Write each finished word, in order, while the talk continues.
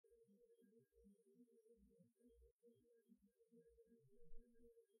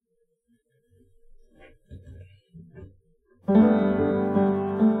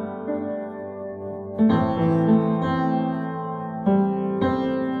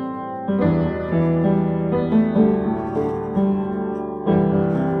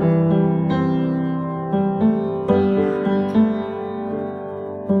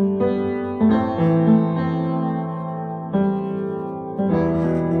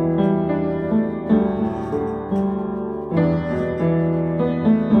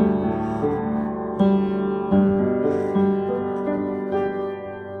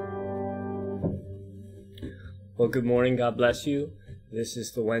Good morning. God bless you. This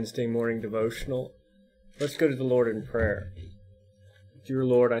is the Wednesday morning devotional. Let's go to the Lord in prayer. Dear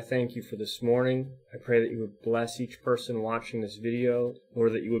Lord, I thank you for this morning. I pray that you would bless each person watching this video, or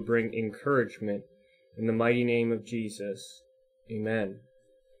that you would bring encouragement in the mighty name of Jesus. Amen.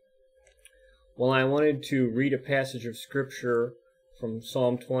 Well, I wanted to read a passage of Scripture from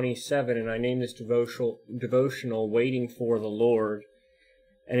Psalm 27, and I named this devotional Waiting for the Lord.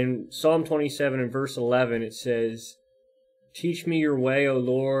 And in Psalm 27 and verse 11 it says, "Teach me your way, O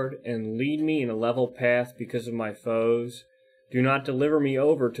Lord, and lead me in a level path because of my foes. Do not deliver me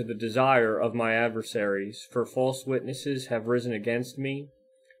over to the desire of my adversaries, for false witnesses have risen against me,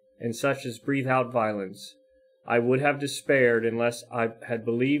 and such as breathe out violence. I would have despaired unless I had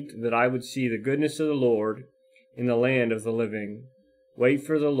believed that I would see the goodness of the Lord in the land of the living. Wait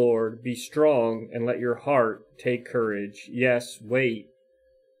for the Lord, be strong, and let your heart take courage. Yes, wait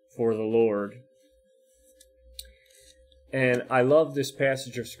for the Lord." And I love this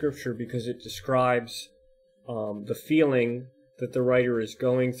passage of Scripture because it describes the feeling that the writer is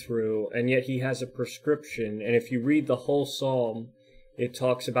going through, and yet he has a prescription. And if you read the whole psalm, it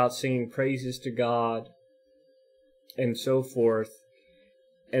talks about singing praises to God and so forth.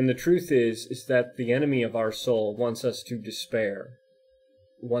 And the truth is that the enemy of our soul wants us to despair,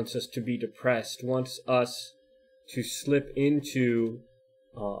 wants us to be depressed, wants us to slip into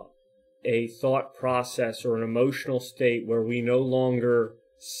a thought process or an emotional state where we no longer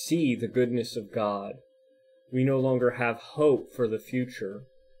see the goodness of God. We no longer have hope for the future.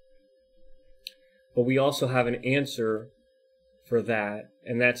 But we also have an answer for that,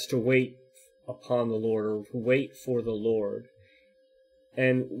 and that's to wait upon the Lord, or to wait for the Lord.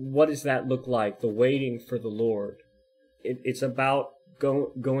 And what does that look like, the waiting for the Lord? It's about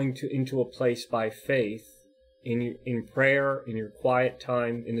going into a place by faith, in prayer, in your quiet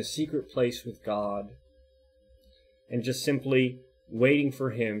time, in the secret place with God, and just simply waiting for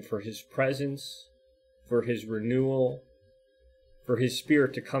Him, for His presence, for His renewal, for His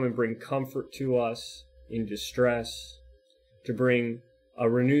Spirit to come and bring comfort to us in distress, to bring a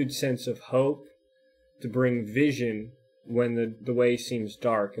renewed sense of hope, to bring vision when the way seems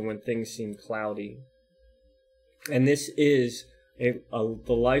dark and when things seem cloudy. And this is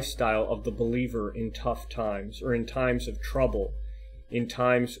the lifestyle of the believer in tough times, or in times of trouble, in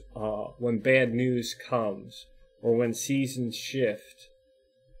times when bad news comes, or when seasons shift,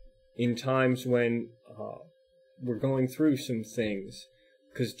 in times when we're going through some things.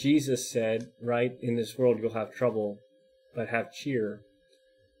 Because Jesus said, right, in this world you'll have trouble, but have cheer,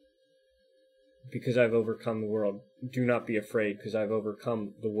 because I've overcome the world. Do not be afraid, because I've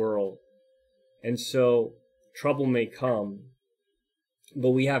overcome the world. And so trouble may come,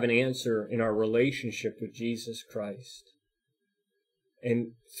 but we have an answer in our relationship with Jesus Christ,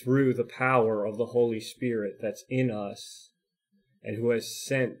 and through the power of the Holy Spirit that's in us, and who has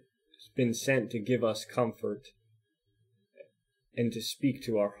been sent to give us comfort and to speak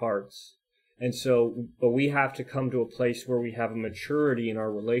to our hearts. And so, but we have to come to a place where we have a maturity in our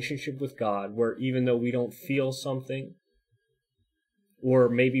relationship with God, where even though we don't feel something, or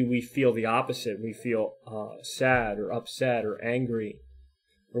maybe we feel the opposite, we feel sad or upset or angry,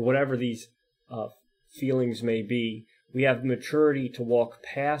 or whatever these feelings may be, we have maturity to walk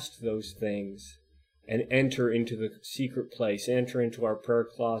past those things and enter into the secret place, enter into our prayer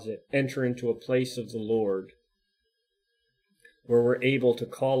closet, enter into a place of the Lord, where we're able to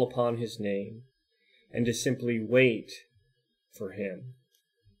call upon His name and to simply wait for Him.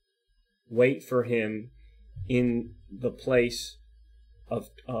 Wait for Him in the place of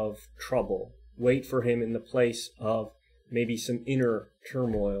trouble. Wait for Him in the place of maybe some inner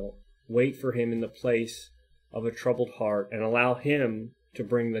turmoil. Wait for Him in the place of a troubled heart, and allow Him to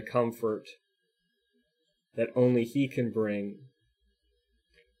bring the comfort that only He can bring.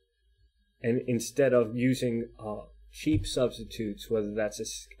 And instead of using cheap substitutes, whether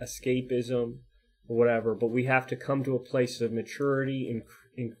that's escapism or whatever, but we have to come to a place of maturity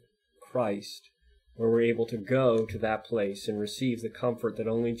in Christ, where we're able to go to that place and receive the comfort that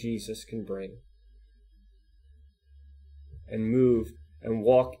only Jesus can bring, and move and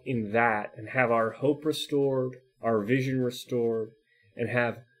walk in that, and have our hope restored, our vision restored, and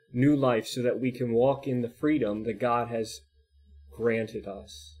have new life, so that we can walk in the freedom that God has granted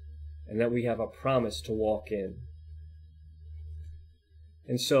us, and that we have a promise to walk in.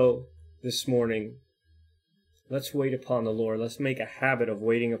 And so, this morning, let's wait upon the Lord. Let's make a habit of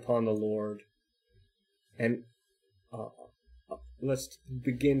waiting upon the Lord, and let's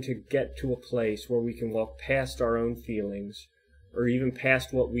begin to get to a place where we can walk past our own feelings, or even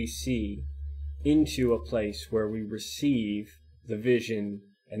past what we see, into a place where we receive the vision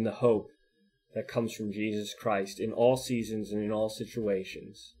and the hope that comes from Jesus Christ in all seasons and in all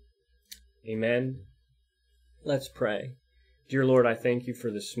situations. Amen. Let's pray. Dear Lord, I thank you for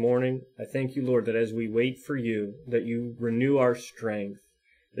this morning. I thank you, Lord, that as we wait for you, that you renew our strength,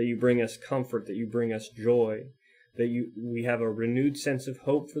 that you bring us comfort, that you bring us joy, that we have a renewed sense of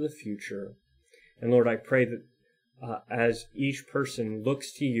hope for the future. And Lord, I pray that as each person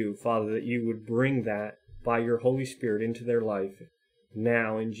looks to you, Father, that you would bring that by your Holy Spirit into their life.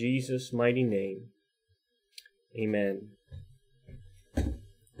 Now, in Jesus' mighty name, amen.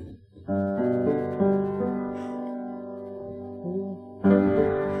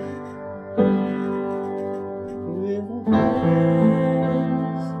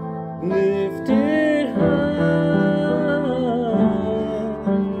 Lifted high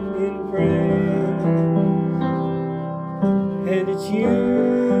in praise, and it's you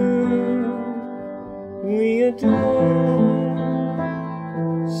we adore.